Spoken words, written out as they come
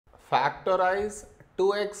Factorize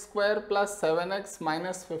 2x square plus 7x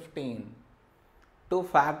minus 15. To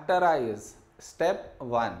factorize, step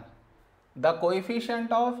 1. The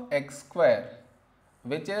coefficient of x square,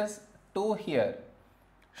 which is 2 here,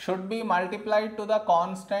 should be multiplied to the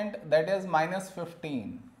constant, that is minus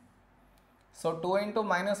 15. So 2 into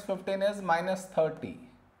minus 15 is minus 30.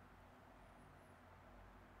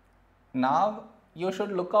 Now you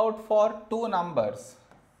should look out for two numbers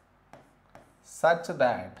such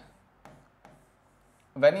that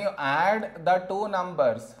when you add the two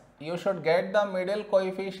numbers, you should get the middle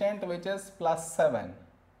coefficient, which is plus 7,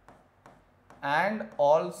 and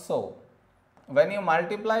also when you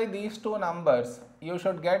multiply these two numbers, you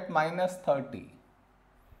should get minus 30.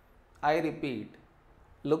 I repeat,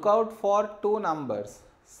 look out for two numbers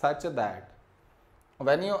such that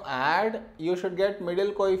when you add, you should get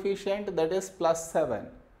middle coefficient, that is plus 7,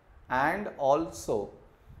 and also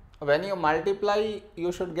when you multiply,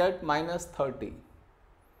 you should get minus 30.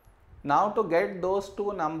 Now to get those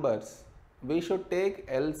two numbers, we should take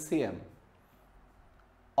LCM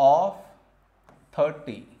of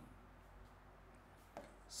 30.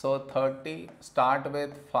 So 30, start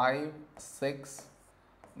with 5, 6,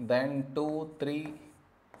 then 2, 3,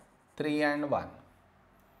 3 and 1.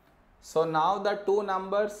 So now the two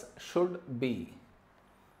numbers should be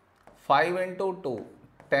 5 into 2,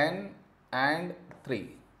 10 and 3.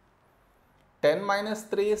 10 minus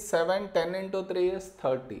 3 is 7, 10 into 3 is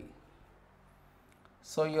 30.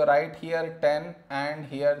 So you write here 10 and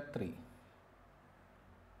here 3.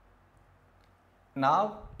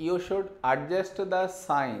 Now you should adjust the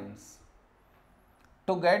signs.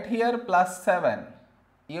 To get here plus 7,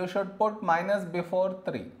 you should put minus before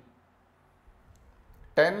 3.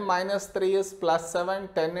 10 minus 3 is plus 7,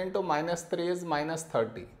 10 into minus 3 is minus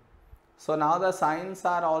 30. So now the signs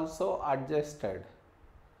are also adjusted.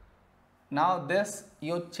 Now this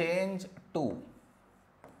you change to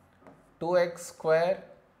 2x square.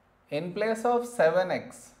 In place of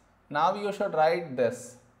 7x, now you should write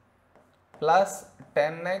this plus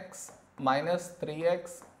 10x minus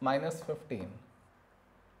 3x minus 15.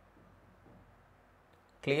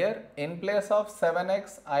 Clear? In place of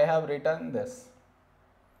 7x, I have written this.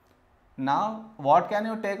 Now, what can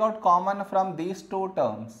you take out common from these two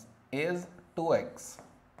terms is 2x.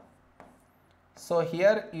 So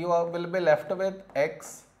here you will be left with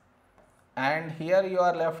x, and here you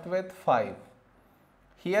are left with 5.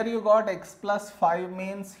 Here you got x plus 5,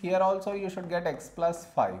 means here also you should get x plus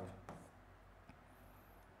 5.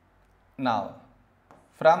 Now,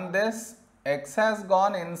 from this, x has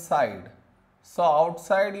gone inside. So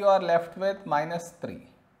outside you are left with minus 3.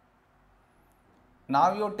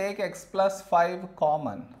 Now you take x plus 5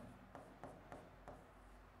 common.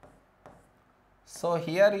 So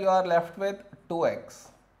here you are left with 2x,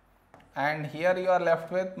 and here you are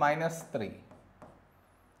left with minus 3.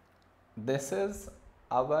 This is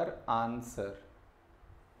our answer.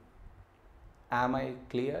 Am I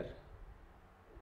clear?